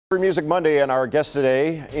Music Monday, and our guest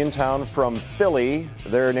today in town from Philly.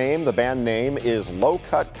 Their name, the band name, is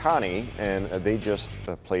Cut Connie, and they just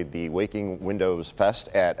played the Waking Windows Fest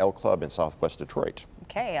at El Club in Southwest Detroit.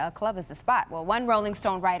 Okay, El Club is the spot. Well, one Rolling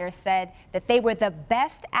Stone writer said that they were the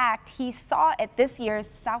best act he saw at this year's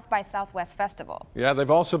South by Southwest Festival. Yeah,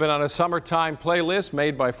 they've also been on a summertime playlist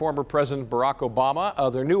made by former President Barack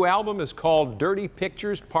Obama. Their new album is called Dirty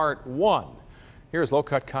Pictures Part 1. Here's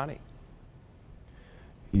Cut Connie.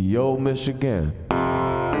 Yo, Michigan.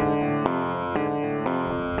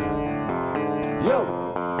 Yo.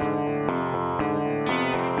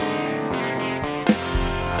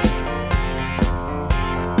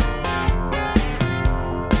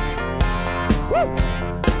 Woo.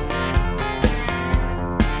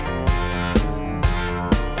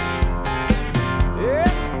 Yeah.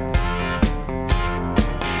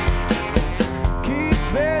 Keep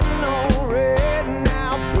betting on red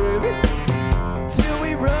now, baby, till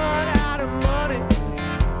we run out of money.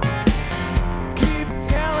 Keep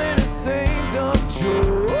telling the same dumb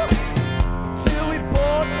joke till we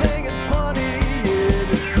both think it's funny. Yeah.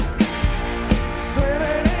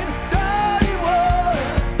 Swimming in dirty water,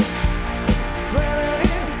 swimming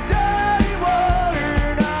in dirty water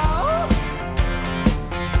now.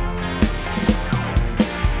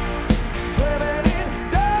 Swimming in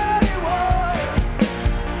dirty water,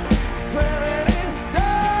 swimming in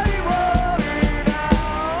dirty water now.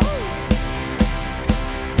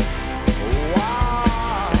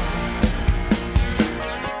 Wow.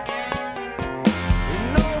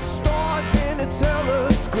 No stars in the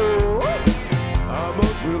telescope. I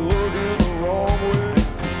must be looking the wrong way.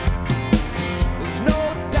 There's no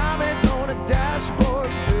diamonds on the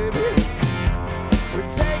dashboard, baby. We're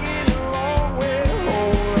taking it a long way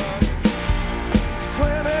home.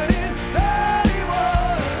 Swimming in dirty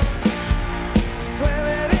water,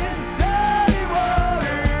 swimming in dirty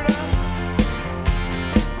water now.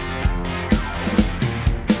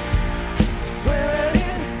 Swimming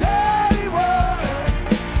in dirty water,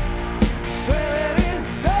 swimming in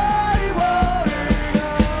dirty water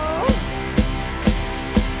now.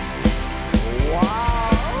 Wow.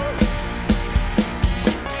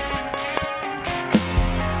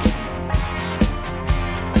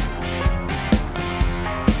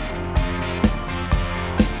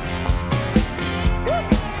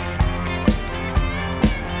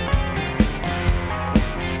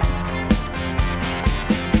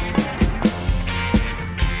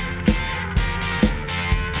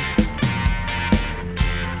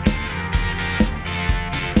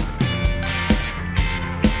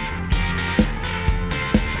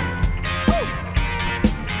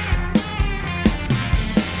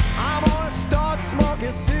 I'm gonna start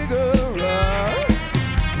smoking cigarette.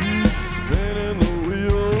 Keep spinning the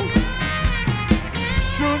wheel.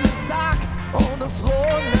 Shoes and socks on the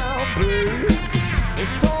floor now, babe.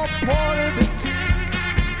 It's all part of the team.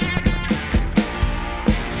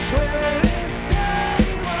 Swimming in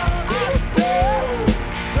dirty water, I said.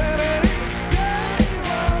 Swimming in dirty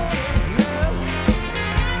water now.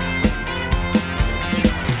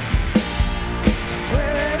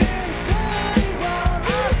 Swimming in dirty water,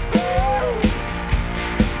 I said.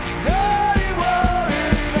 Dirty water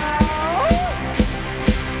now.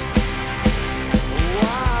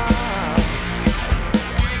 Wow.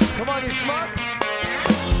 Come on, you schmuck.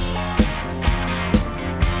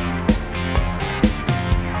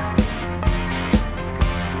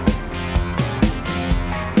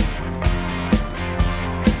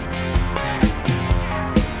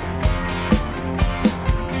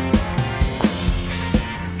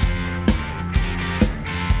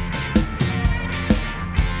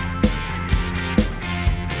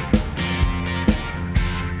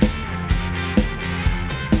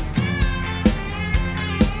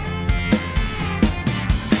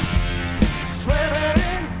 Swimming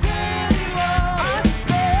in dirty water, I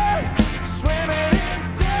said. Swimming in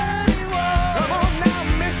dirty water. Come on now,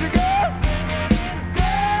 Michigan.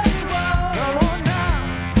 Dirty water. Come on now.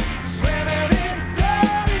 Swimming in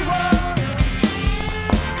dirty water.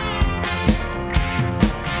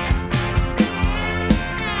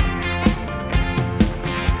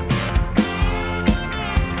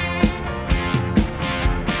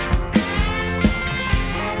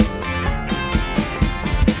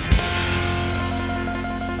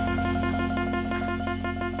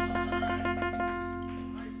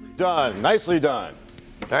 Done. Nicely done.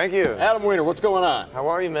 Thank you. Adam Weiner, what's going on? How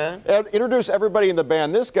are you, man? Introduce everybody in the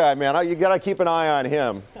band. This guy, man, you got to keep an eye on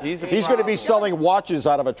him. He's going to be selling watches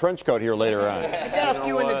out of a trench coat here later on. I got a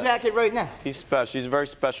few in the jacket right now. He's special. He's a very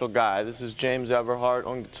special guy. This is James Everhart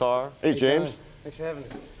on guitar. Hey, James. Thanks for having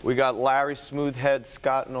us. We got Larry Smoothhead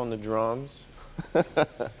Scotton on the drums.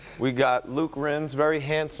 We got Luke Rins, very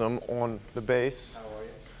handsome, on the bass. How are you?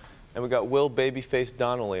 And we got Will Babyface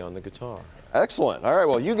Donnelly on the guitar. Excellent. All right,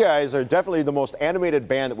 well, you guys are definitely the most animated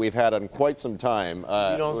band that we've had in quite some time.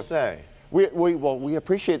 You don't say. We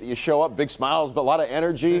appreciate that you show up, big smiles, but a lot of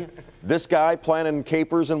energy. This guy planning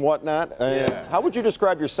capers and whatnot. Yeah. How would you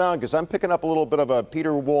describe your sound? Because I'm picking up a little bit of a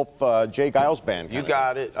Peter Wolf, Jay Giles band. You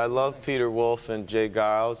got it. I love Peter Wolf and Jay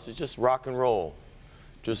Giles. It's just rock and roll.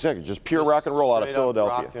 Just pure rock and roll out of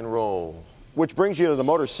Philadelphia. Rock and roll. Which brings you to the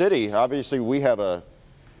Motor City. Obviously, we have a...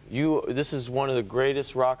 This is one of the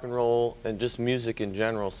greatest rock and roll and just music in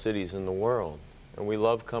general cities in the world. And we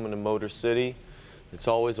love coming to Motor City. It's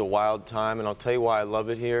always a wild time, and I'll tell you why I love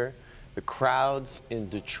it here. The crowds in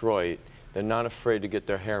Detroit, they're not afraid to get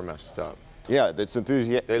their hair messed up. Yeah, it's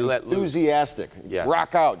They let loose. enthusiastic. Yes.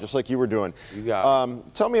 Rock out, just like you were doing. You got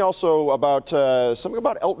it. Tell me also about something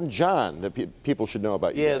about Elton John that people should know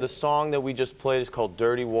about you. Yeah, guys. the song that we just played is called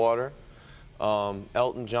Dirty Water.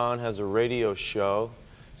 Elton John has a radio show.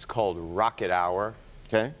 It's called Rocket Hour.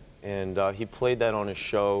 Okay. And he played that on his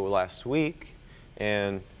show last week.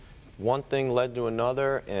 And one thing led to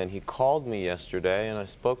another, and he called me yesterday, and I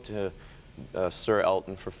spoke to Sir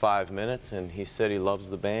Elton for 5 minutes, and he said he loves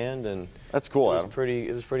the band, and that's cool. It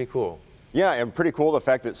was pretty cool. Yeah, and pretty cool the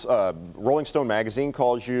fact that Rolling Stone magazine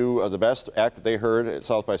calls you the best act that they heard at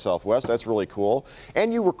South by Southwest. That's really cool.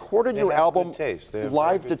 And you recorded your album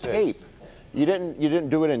live to tape. You didn't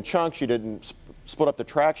do it in chunks. You didn't split up the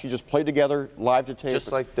tracks. You just played together live to tape.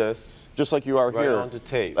 Just like this. Just like you are right here. On to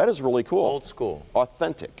tape. That is really cool. Old school.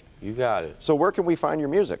 Authentic. You got it. So where can we find your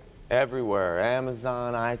music? Everywhere.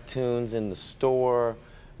 Amazon, iTunes, in the store,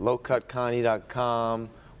 lowcutconnie.com.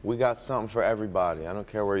 We got something for everybody. I don't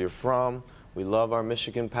care where you're from. We love our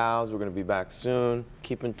Michigan pals. We're going to be back soon.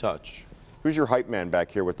 Keep in touch. Who's your hype man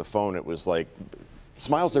back here with the phone? It was like,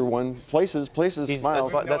 smiles everyone, places,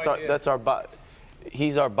 smiles.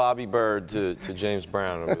 He's our Bobby Bird to James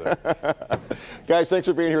Brown over there. Guys, thanks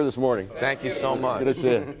for being here this morning. Thank you so much.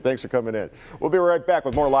 Thanks for coming in. We'll be right back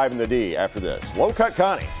with more Live in the D after this. Low Cut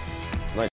Connie.